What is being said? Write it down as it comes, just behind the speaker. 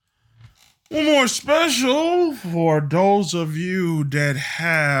One more special for those of you that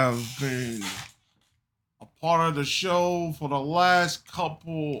have been a part of the show for the last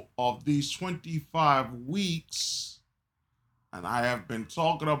couple of these 25 weeks. And I have been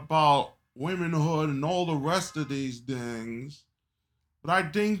talking about womanhood and all the rest of these things. But I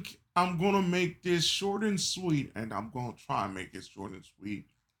think I'm going to make this short and sweet. And I'm going to try and make it short and sweet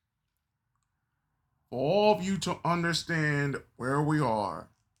for all of you to understand where we are.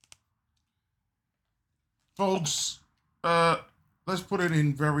 Folks, let's put it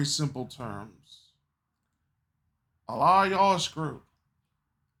in very simple terms. A lot of y'all are screwed.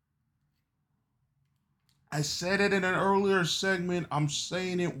 I said it in an earlier segment. I'm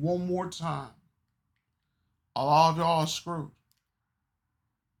saying it one more time. A lot of y'all are screwed.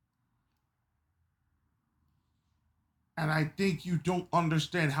 And I think you don't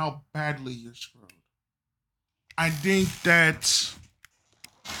understand how badly you're screwed. I think that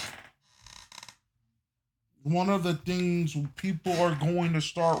one of the things people are going to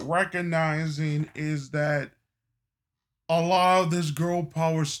start recognizing is that a lot of this girl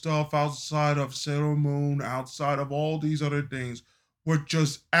power stuff outside of Sailor Moon, outside of all these other things, were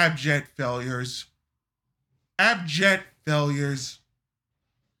just abject failures. Abject failures.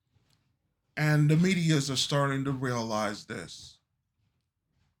 And the medias are starting to realize this.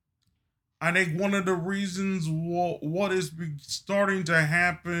 I think one of the reasons what is starting to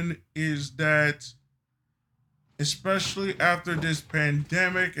happen is that, especially after this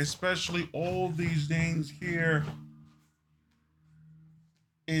pandemic, especially all these things here,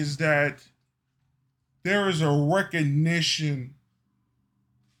 is that there is a recognition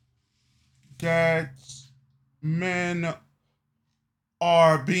that men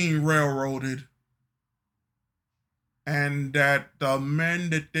are being railroaded and that the men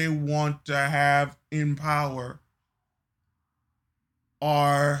that they want to have in power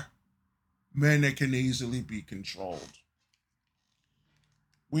are men that can easily be controlled.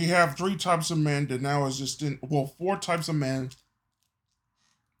 We have three types of men that now exist four types of men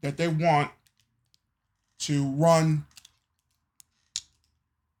that they want to run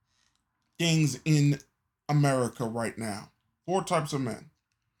things in America right now. Four types of men.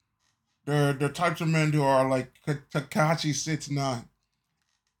 They're the types of men who are like Takashi 69,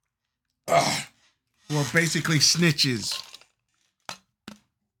 who are basically snitches.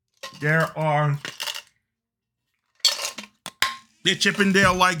 There are the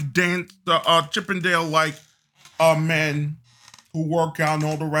Chippendale like men who work out and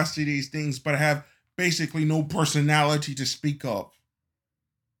all the rest of these things, but have basically no personality to speak of.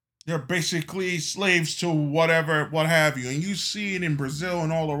 They're basically slaves to what have you. And you see it in Brazil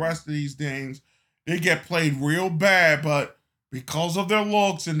and all the rest of these things. They get played real bad, but because of their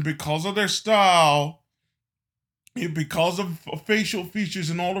looks and because of their style, and because of facial features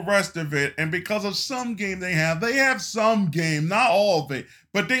and all the rest of it, and because of some game they have some game, not all of it,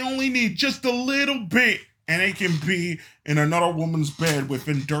 but they only need just a little bit, and they can be in another woman's bed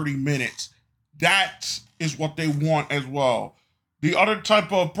within 30 minutes. That is what they want as well. The other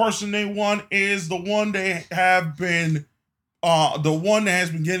type of person they want is the one they have been, the one that has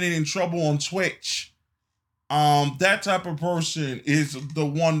been getting in trouble on Twitch. That type of person is the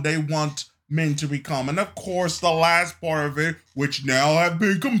one they want men to become. And of course, the last part of it, which now have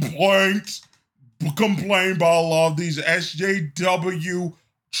been complained by a lot of these SJW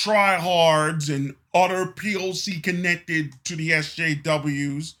tryhards and other POC connected to the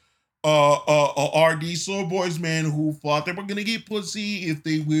SJWs, are these soy boys, man, who thought they were gonna get pussy if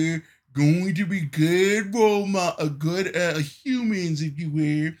they were going to be good humans, if you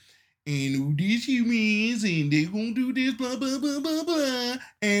will. And these humans, and they're gonna do this, blah, blah, blah, blah, blah,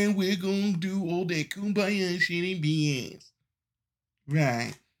 and we're gonna do all that kumbaya shit and BS.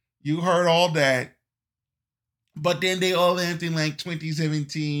 Right. You heard all that. But then they all acting like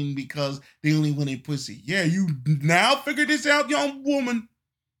 2017 because they only wanted pussy. Yeah, you now figured this out, young woman.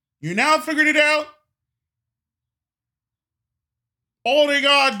 You now figured it out. All they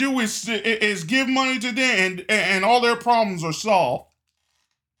gotta do is give money to them, and all their problems are solved.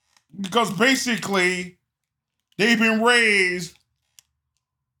 Because basically, they've been raised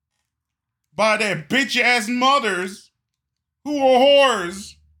by their bitch ass mothers who are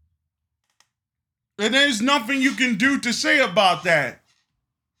whores. And there's nothing you can do to say about that.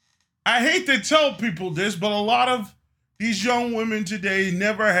 I hate to tell people this, but a lot of these young women today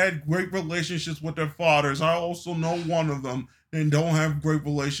never had great relationships with their fathers. I also know one of them and don't have great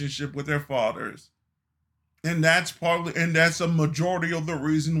relationship with their fathers. And that's a majority of the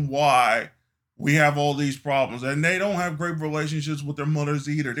reason why we have all these problems. And they don't have great relationships with their mothers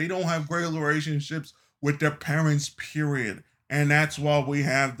either. They don't have great relationships with their parents, period. And that's why we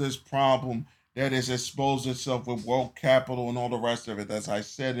have this problem that has exposed itself with world capital and all the rest of it, as I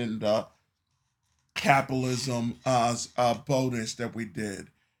said in the capitalism bonus that we did.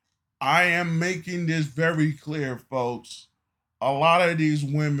 I am making this very clear, folks. A lot of these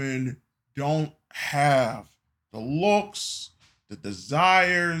women don't have the looks, the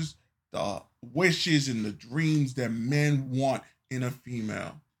desires, the wishes, and the dreams that men want in a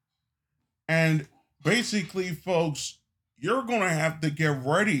female. And basically, folks, you're going to have to get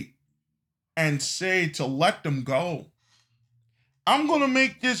ready and say to let them go. I'm going to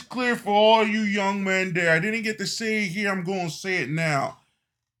make this clear for all you young men there. I didn't get to say it here. I'm going to say it now.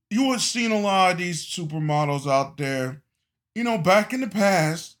 You have seen a lot of these supermodels out there. You know, back in the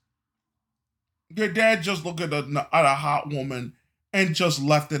past, your dad just looked at a hot woman and just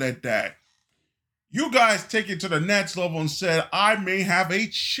left it at that. You guys take it to the next level and said, I may have a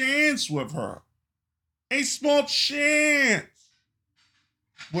chance with her. A small chance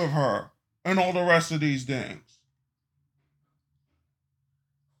with her and all the rest of these things.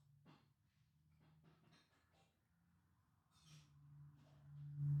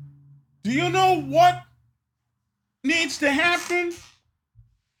 Do you know what needs to happen?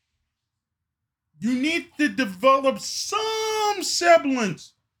 You need to develop some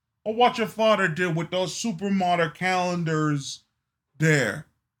semblance of what your father did with those supermodel calendars there.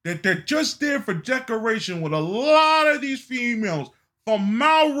 That they're just there for decoration with a lot of these females. From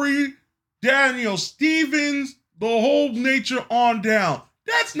Maury, Danielle Stevens, the whole nature on down.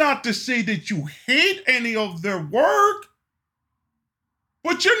 That's not to say that you hate any of their work,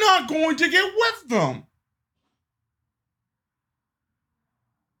 but you're not going to get with them.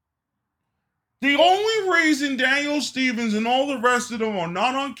 The only reason Danielle Stevens and all the rest of them are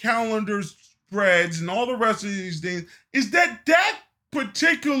not on calendars, spreads, and all the rest of these things is that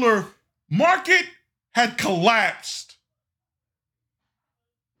particular market had collapsed.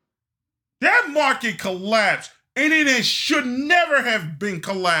 That market collapsed, and it should never have been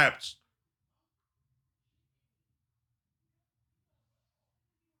collapsed.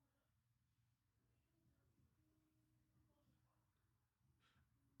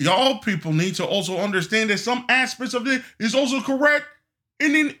 Y'all people need to also understand that some aspects of it is also correct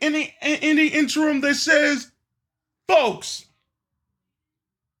in the interim that says, folks,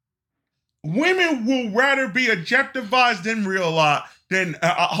 women will rather be objectivized than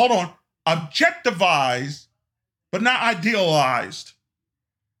objectivized, but not idealized.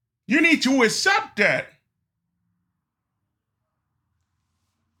 You need to accept that.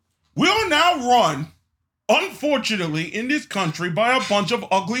 We'll now run, unfortunately, in this country by a bunch of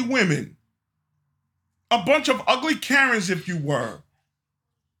ugly women. A bunch of ugly Karens, if you were.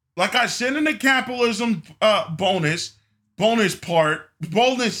 Like I said in the capitalism bonus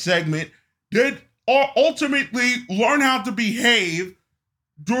segment, that ultimately learn how to behave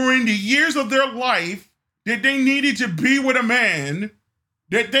during the years of their life that they needed to be with a man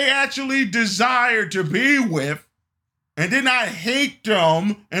that they actually desired to be with, and did not hate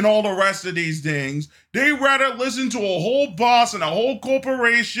them and all the rest of these things. They rather listen to a whole boss and a whole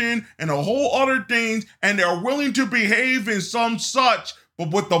corporation and a whole other things, and they're willing to behave in some such,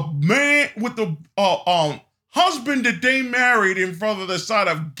 but with the husband that they married in front of the sight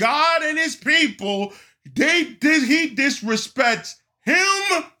of God and his people, he disrespects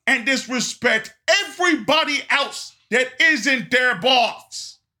him and disrespects everybody else that isn't their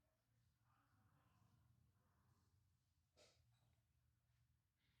boss.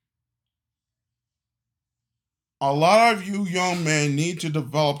 A lot of you young men need to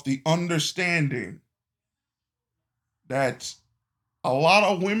develop the understanding that a lot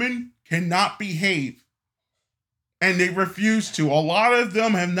of women cannot behave, and they refuse to. A lot of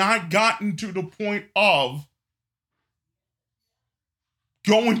them have not gotten to the point of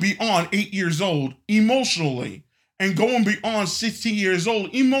going beyond 8 years old emotionally and going beyond 16 years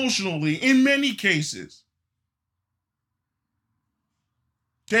old emotionally in many cases.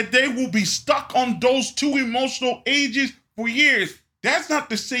 That they will be stuck on those two emotional ages for years. That's not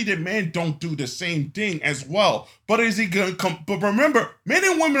to say that men don't do the same thing as well. But is it gonna come? But remember, men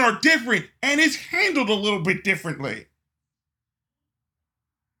and women are different, and it's handled a little bit differently.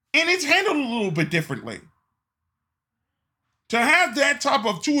 To have that type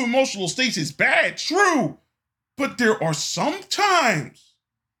of two emotional states is bad, true. But there are sometimes,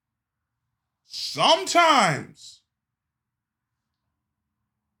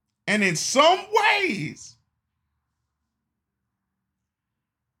 and in some ways,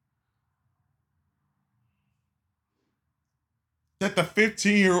 that the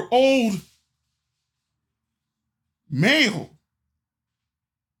 15-year-old male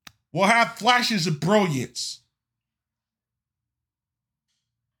will have flashes of brilliance.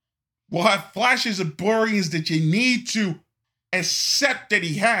 will have flashes of brilliance that you need to accept that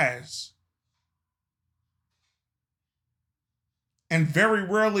he has. And very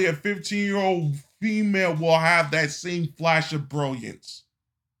rarely a 15-year-old female will have that same flash of brilliance.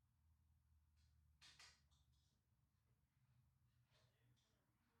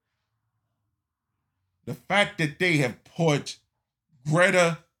 The fact that they have put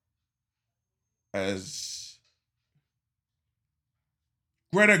Greta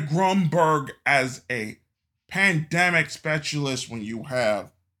Grunberg as a pandemic specialist when you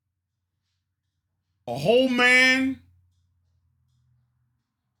have a whole man,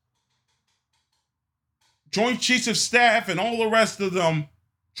 Joint Chiefs of Staff, and all the rest of them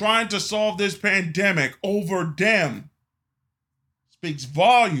trying to solve this pandemic over them speaks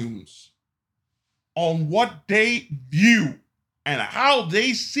volumes on what they view and how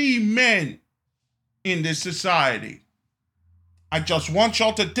they see men in this society. I just want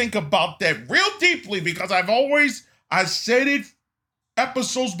y'all to think about that real deeply, because I said it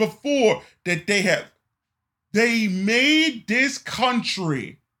episodes before that they made this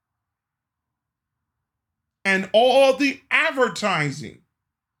country and all the advertising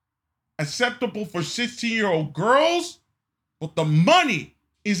acceptable for 16-year-old girls, but the money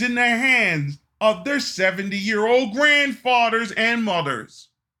is in the hands of their 70-year-old grandfathers and mothers.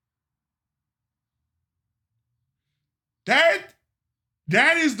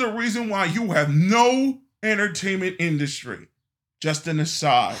 That is the reason why you have no entertainment industry. Just an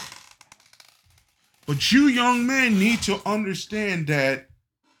aside. But you young men need to understand that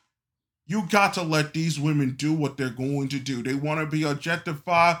you got to let these women do what they're going to do. They want to be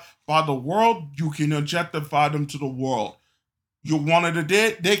objectified by the world, you can objectify them to the world. You wanted to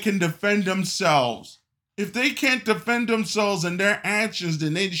dead, they can defend themselves. If they can't defend themselves and their actions,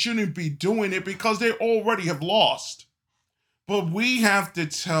 then they shouldn't be doing it, because they already have lost. But we have to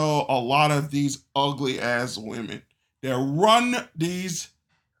tell a lot of these ugly ass women that run these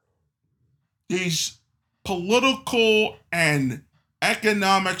political and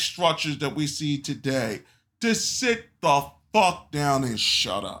economic structures that we see today to sit the fuck down and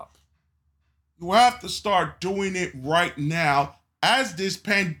shut up. You have to start doing it right now as this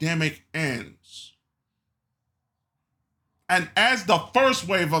pandemic ends. And as the first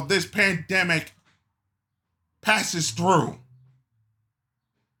wave of this pandemic passes through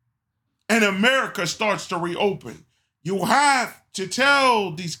and America starts to reopen, you have to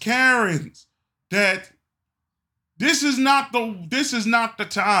tell these Karens that this is not the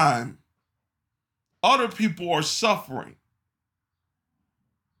time. Other people are suffering.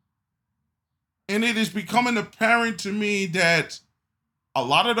 And it is becoming apparent to me that a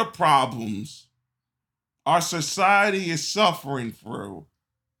lot of the problems our society is suffering through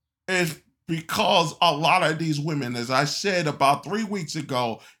is because a lot of these women, as I said about 3 weeks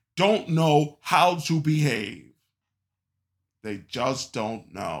ago, don't know how to behave. They just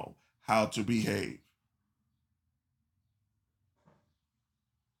don't know how to behave.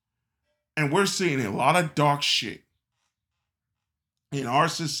 And we're seeing a lot of dark shit in our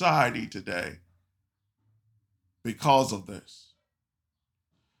society today because of this.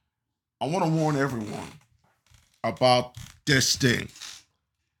 I want to warn everyone about this thing.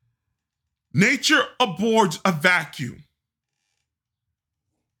 Nature abhors a vacuum.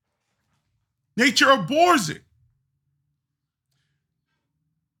 Nature abhors it.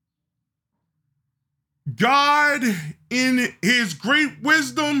 God, in his great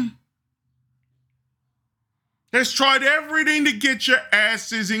wisdom, has tried everything to get your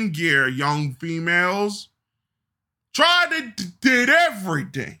asses in gear, young females. Did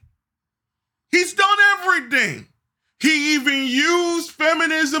everything. He's done everything. He even used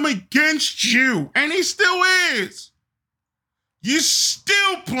feminism against you, and he still is. You're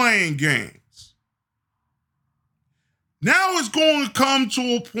still playing games. Now it's going to come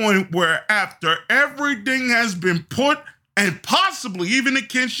to a point where after everything has been put, and possibly even the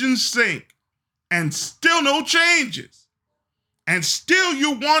kitchen sink, and still no changes, and still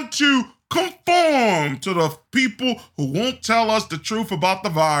you want to conform to the people who won't tell us the truth about the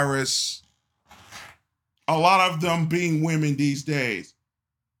virus, a lot of them being women these days,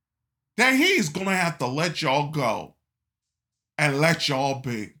 that he's going to have to let y'all go and let y'all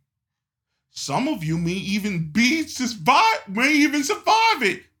be. Some of you may even survive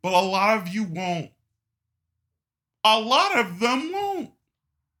it, but a lot of you won't. A lot of them won't.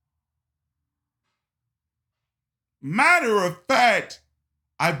 Matter of fact,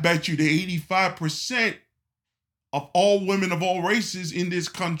 I bet you the 85% of all women of all races in this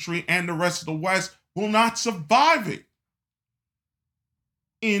country and the rest of the West will not survive it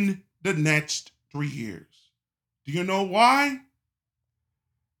in the next 3 years. Do you know why?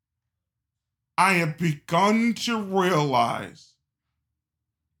 I have begun to realize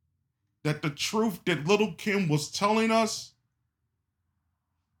that the truth that Little Kim was telling us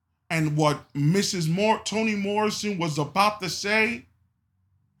and what Toni Morrison was about to say,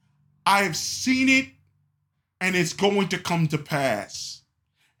 I have seen it and it's going to come to pass.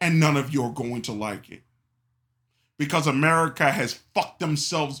 And none of you are going to like it. Because America has fucked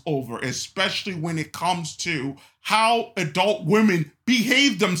themselves over, especially when it comes to how adult women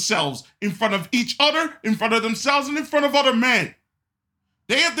behave themselves in front of each other, in front of themselves, and in front of other men.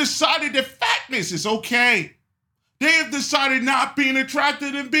 They have decided that fatness is okay. They have decided not being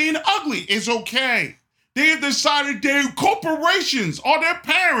attractive and being ugly is okay. They have decided their corporations are their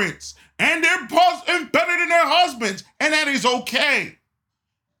parents and they're better than their husbands, and that is okay.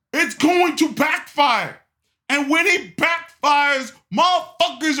 It's going to backfire. And when it backfires,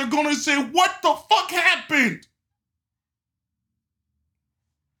 motherfuckers are going to say, what the fuck happened?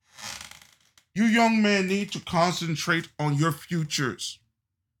 You young men need to concentrate on your futures.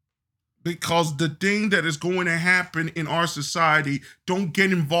 Because the thing that is going to happen in our society, don't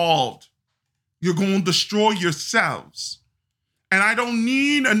get involved. You're going to destroy yourselves. And I don't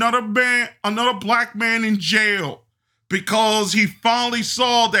need another black man in jail because he finally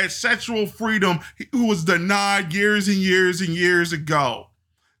saw that sexual freedom was denied years and years and years ago.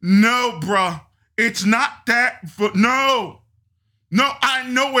 No, bruh. It's not that. No, I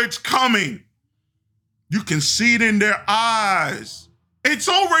know it's coming. You can see it in their eyes. It's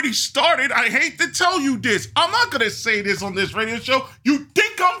already started. I hate to tell you this. I'm not going to say this on this radio show. You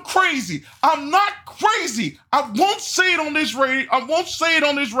think I'm crazy. I'm not crazy. I won't say it on this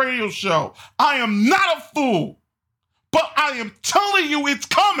radio show. I am not a fool. But I am telling you it's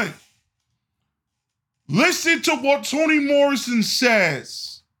coming. Listen to what Toni Morrison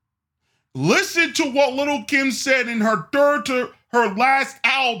says. Listen to what Little Kim said in her last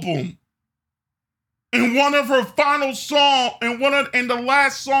album. In one of her final songs, in the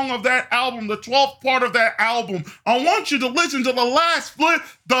last song of that album, the 12th part of that album, I want you to listen to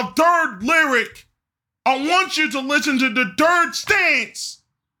the third lyric. I want you to listen to the third stance.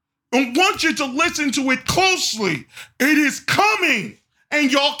 I want you to listen to it closely. It is coming,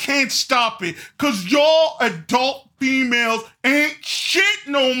 and y'all can't stop it, because y'all adult females ain't shit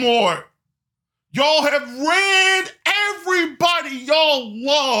no more. Y'all have ran everybody y'all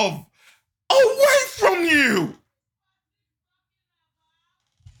love away from you.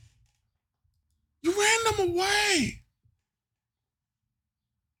 You ran them away.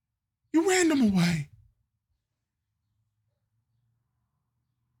 You ran them away.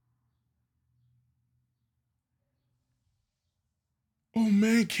 Oh,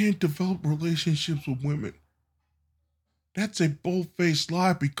 man can't develop relationships with women. That's a bold-faced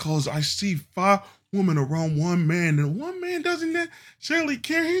lie because I see 5 women around one man, and one man doesn't necessarily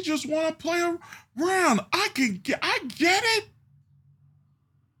care. He just want to play around. I get it. I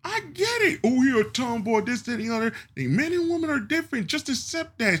get it. Oh, you're a tomboy, this, that, and the other. Men and women are different. Just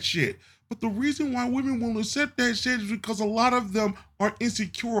accept that shit. But the reason why women won't accept that shit is because a lot of them are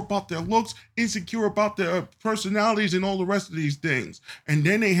insecure about their looks, insecure about their personalities, and all the rest of these things. And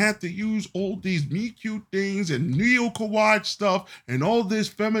then they have to use all these me cute things and neo-kawaii stuff and all this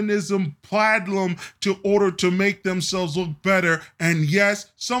feminism plaidlum to order to make themselves look better. And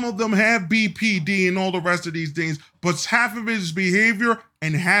yes, some of them have BPD and all the rest of these things, but half of it is behavior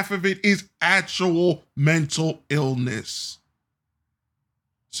and half of it is actual mental illness.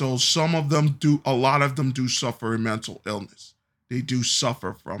 So a lot of them do suffer in mental illness. They do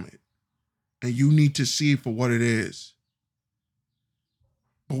suffer from it. And you need to see it for what it is.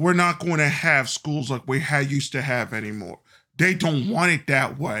 But we're not going to have schools like we used to have anymore. They don't want it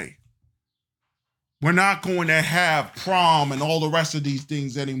that way. We're not going to have prom and all the rest of these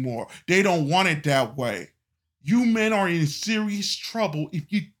things anymore. They don't want it that way. You men are in serious trouble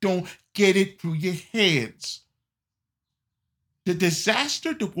if you don't get it through your heads. The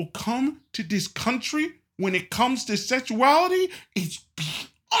disaster that will come to this country when it comes to sexuality is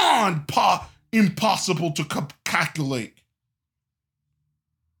beyond impossible to calculate.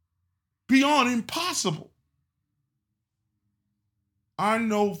 Beyond impossible. I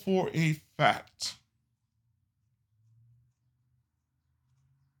know for a fact.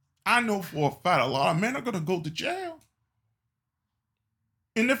 A lot of men are going to go to jail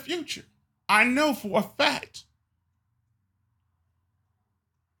in the future. I know for a fact.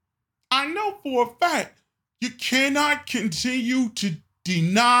 You cannot continue to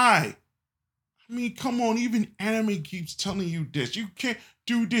deny. I mean, come on, even anime keeps telling you this. You can't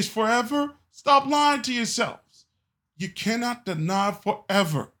do this forever. Stop lying to yourselves. You cannot deny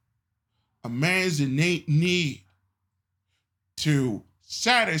forever a man's innate need to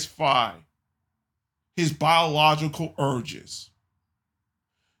satisfy his biological urges.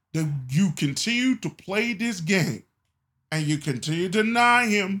 That you continue to play this game and you continue to deny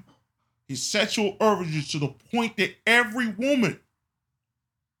him his sexual urges to the point that every woman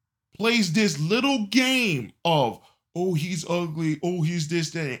plays this little game of, oh, he's ugly, oh, he's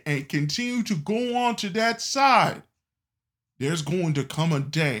this, that, and continue to go on to that side. There's going to come a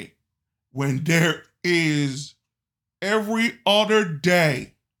day when there is every other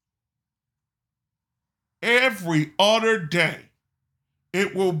day,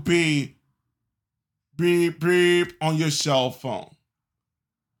 it will be beep, beep on your cell phone.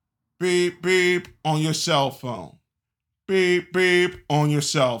 Beep, beep on your cell phone. Beep, beep on your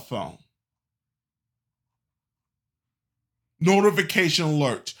cell phone. Notification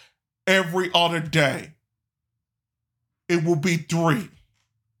alerts every other day. It will be 3,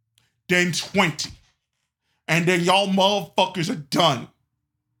 then 20, and then y'all motherfuckers are done.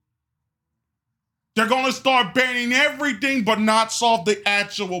 They're gonna start banning everything but not solve the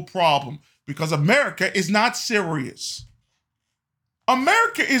actual problem because America is not serious.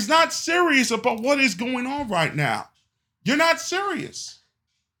 America is not serious about what is going on right now. You're not serious.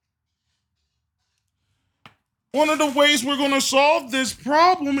 One of the ways we're going to solve this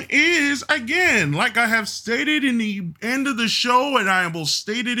problem is, again, like I have stated in the end of the show, and I will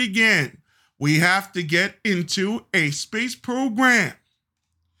state it again, we have to get into a space program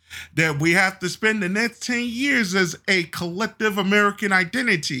that we have to spend the next 10 years as a collective American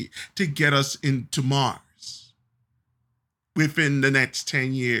identity to get us into Mars within the next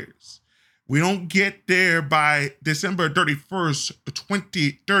 10 years. We don't get there by December 31st,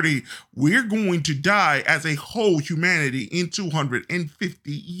 2030. We're going to die as a whole humanity in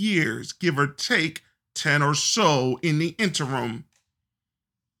 250 years, give or take 10 or so in the interim.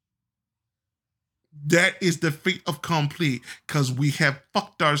 That is the fate of complete because we have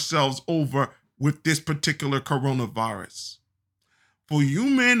fucked ourselves over with this particular coronavirus. For you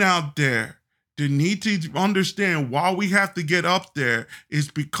men out there, the need to understand why we have to get up there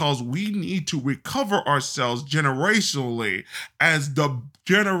is because we need to recover ourselves generationally as the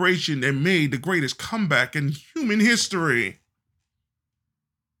generation that made the greatest comeback in human history.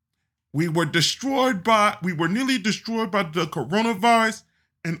 We were nearly destroyed by the coronavirus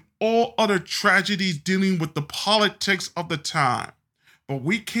and all other tragedies dealing with the politics of the time. But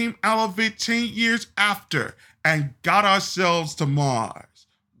we came out of it 10 years after and got ourselves to Mars.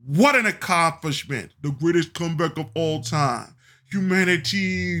 What an accomplishment. The greatest comeback of all time.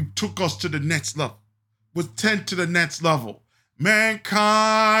 Humanity took us to the next level. Was 10 to the next level.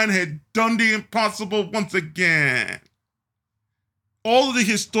 Mankind had done the impossible once again. All of the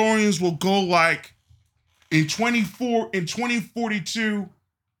historians will go like, in 2042,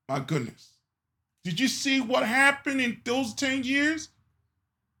 my goodness. Did you see what happened in those 10 years?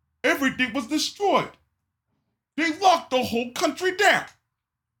 Everything was destroyed. They locked the whole country down.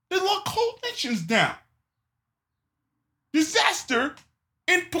 They locked whole nations down. Disaster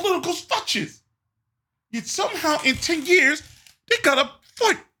and political stutches. Yet somehow in 10 years, they got a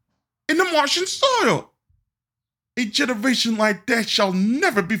foot in the Martian soil. A generation like that shall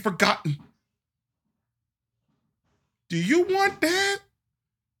never be forgotten. Do you want that?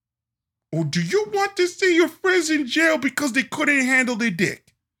 Or do you want to see your friends in jail because they couldn't handle their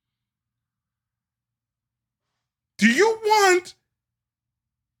dick? Do you want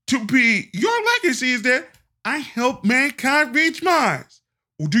to be, your legacy is that I helped mankind reach Mars?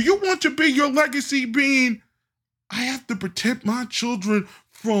 Or do you want to be your legacy being, I have to protect my children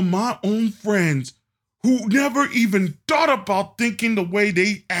from my own friends who never even thought about thinking the way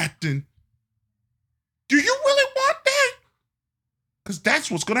they acting? Do you really want that? Because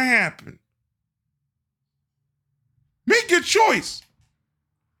that's what's going to happen. Make your choice.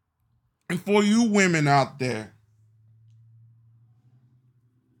 And for you women out there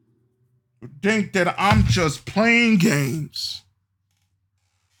who think that I'm just playing games,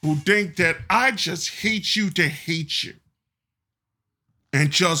 who think that I just hate you to hate you,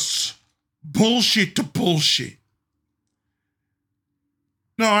 and just bullshit to bullshit.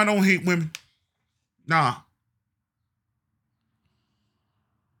 No, I don't hate women. Nah.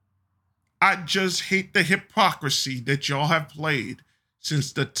 I just hate the hypocrisy that y'all have played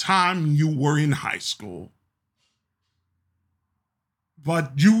since the time you were in high school.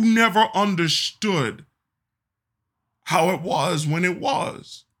 But you never understood how it was when it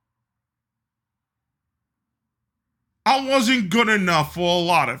was. I wasn't good enough for a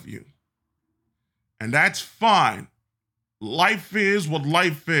lot of you. And that's fine. Life is what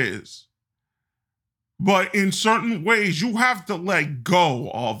life is. But in certain ways, you have to let go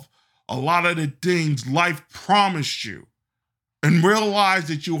of a lot of the things life promised you and realize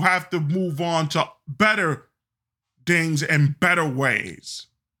that you have to move on to better things and better ways.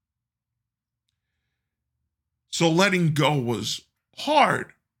 So letting go was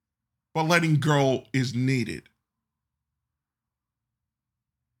hard, but letting go is needed.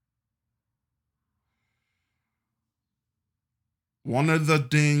 One of the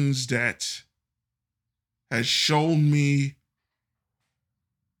things that has shown me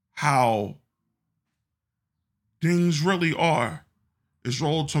how things really are is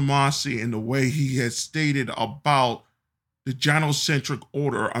Rollo Tomasi and the way he has stated about the genocentric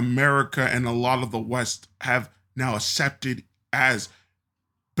order America and a lot of the West have now accepted as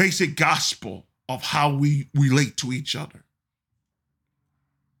basic gospel of how we relate to each other.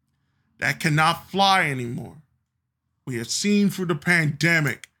 That cannot fly anymore. We have seen through the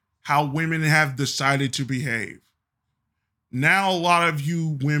pandemic how women have decided to behave. Now a lot of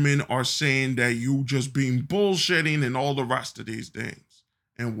you women are saying that you just being bullshitting and all the rest of these things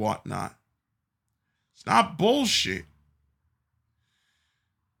and whatnot. It's not bullshit.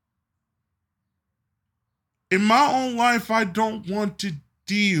 In my own life, I don't want to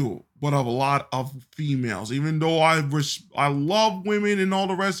deal with a lot of females. Even though I love women and all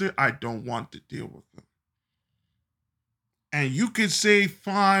the rest of it, I don't want to deal with them. And you could say,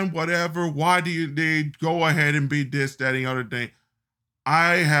 fine, whatever. Why do they go ahead and be this, that, and the other thing?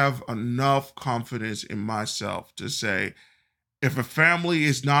 I have enough confidence in myself to say, if a family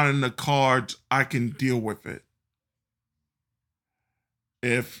is not in the cards, I can deal with it.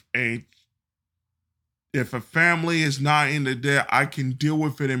 If a family is not in the there, I can deal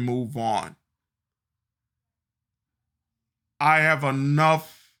with it and move on. I have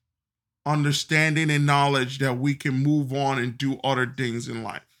enough understanding and knowledge that we can move on and do other things in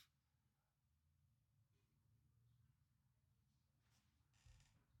life.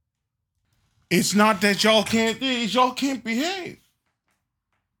 It's not that y'all can't behave.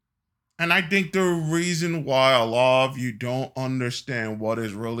 And I think the reason why a lot of you don't understand what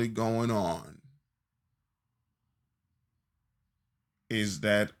is really going on is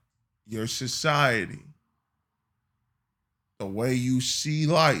that your society, the way you see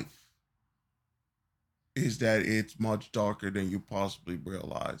life, is that it's much darker than you possibly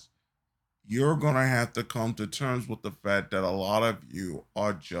realize. You're going to have to come to terms with the fact that a lot of you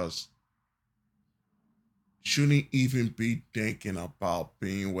are just shouldn't even be thinking about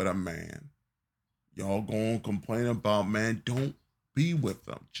being with a man. Y'all gonna complain about man, don't be with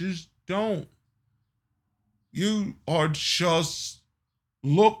them. Just don't. You are just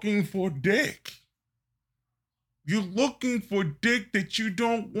looking for dick. You're looking for dick that you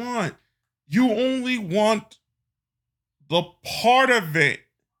don't want. You only want the part of it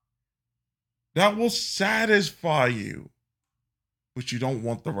that will satisfy you, but you don't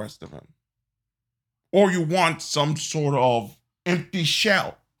want the rest of him. Or you want some sort of empty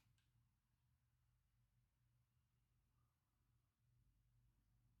shell.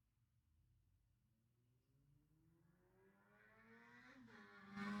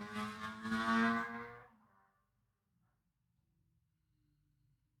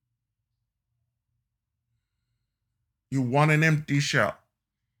 You want an empty shell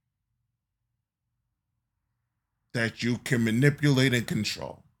that you can manipulate and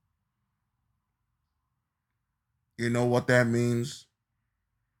control. You know what that means?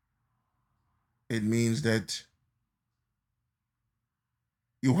 It means that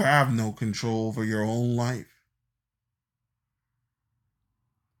you have no control over your own life.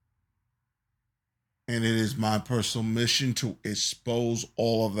 And it is my personal mission to expose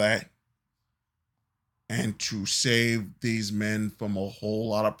all of that and to save these men from a whole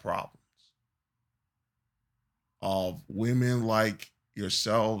lot of problems of women like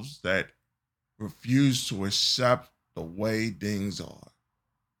yourselves that refuse to accept the way things are,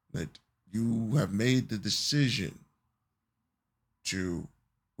 that you have made the decision to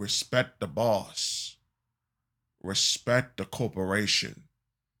respect the boss, respect the corporation,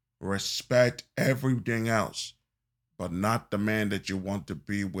 respect everything else, but not the man that you want to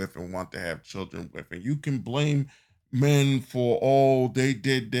be with and want to have children with. And you can blame men for, oh, they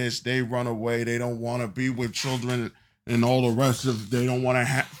did this, they run away, they don't want to be with children and all the rest of it. They don't want to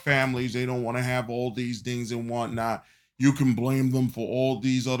have families, they don't want to have all these things and whatnot. You can blame them for all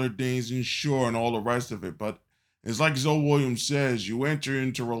these other things and sure and all the rest of it. But it's like Zoe Williams says, you enter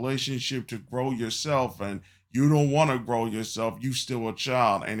into a relationship to grow yourself and you don't want to grow yourself, you still a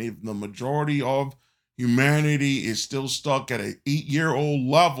child. And if the majority of humanity is still stuck at an 8-year-old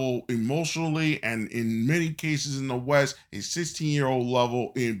level emotionally, and in many cases in the West, a 16-year-old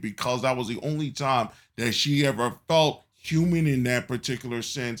level, because that was the only time that she ever felt human in that particular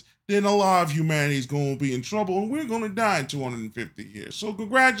sense, then a lot of humanity is going to be in trouble, and we're going to die in 250 years. So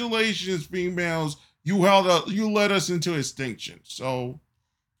congratulations, females. You led us into extinction. So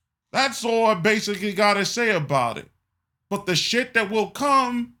that's all I basically got to say about it. But the shit that will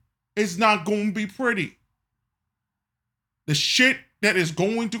come is not going to be pretty. The shit that is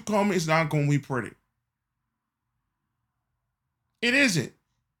going to come is not going to be pretty. It isn't.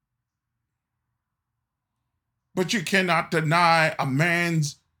 But you cannot deny a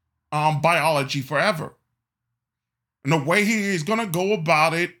man's biology forever. And the way he is going to go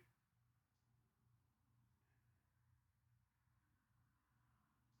about it,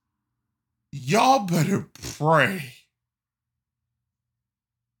 y'all better pray.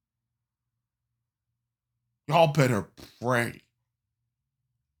 Y'all better pray.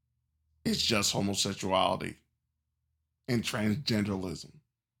 It's just homosexuality and transgenderism.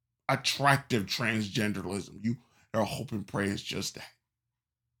 Attractive transgenderism. You are hoping pray it's just that.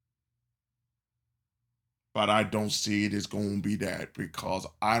 But I don't see it as going to be that, because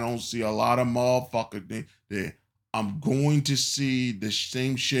I don't see a lot of motherfuckers that I'm going to see the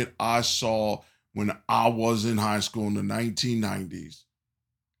same shit I saw when I was in high school in the 1990s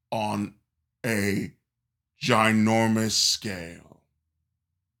on a ginormous scale.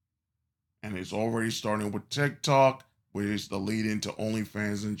 And it's already starting with TikTok, which is the lead into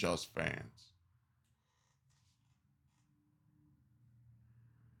OnlyFans and Just Fans.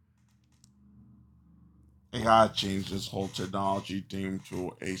 They gotta change this whole technology theme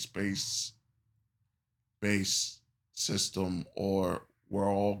to a space-based system, or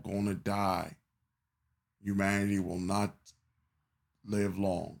we're all gonna die. Humanity will not live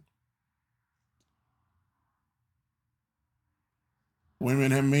long.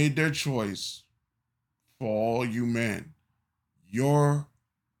 Women have made their choice. For all you men, your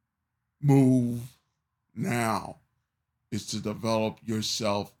move now is to develop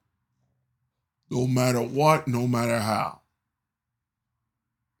yourself no matter what, no matter how.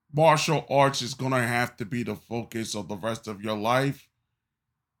 Martial arts is going to have to be the focus of the rest of your life.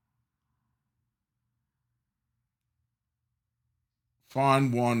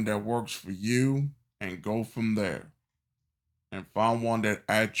 Find one that works for you and go from there. And find one that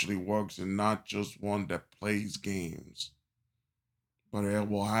actually works and not just one that plays games. But it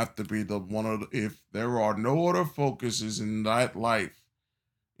will have to be the one of the, if there are no other focuses in that life,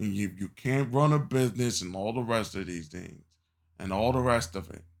 and you can't run a business and all the rest of these things and all the rest of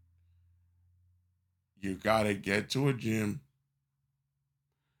it, you gotta get to a gym.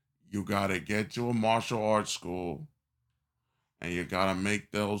 You gotta get to a martial arts school. And you gotta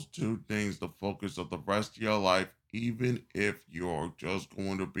make those two things the focus of the rest of your life, even if you're just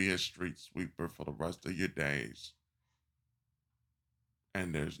going to be a street sweeper for the rest of your days.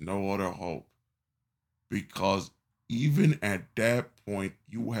 And there's no other hope. Because even at that point,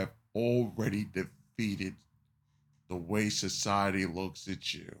 you have already defeated the way society looks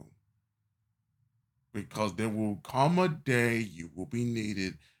at you. Because there will come a day you will be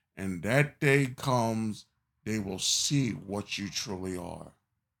needed, and that day comes, they will see what you truly are.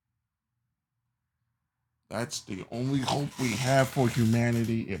 That's the only hope we have for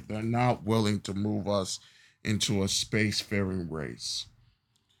humanity if they're not willing to move us into a spacefaring race.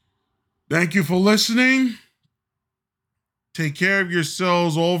 Thank you for listening. Take care of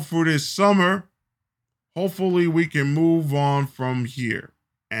yourselves all through this summer. Hopefully we can move on from here.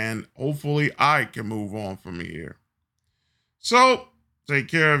 And hopefully I can move on from here. So, take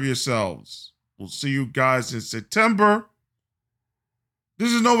care of yourselves. We'll see you guys in September.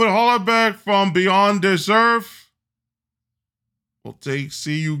 This is Novid Hollerbeck from Beyond This Earth. We'll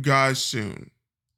see you guys soon.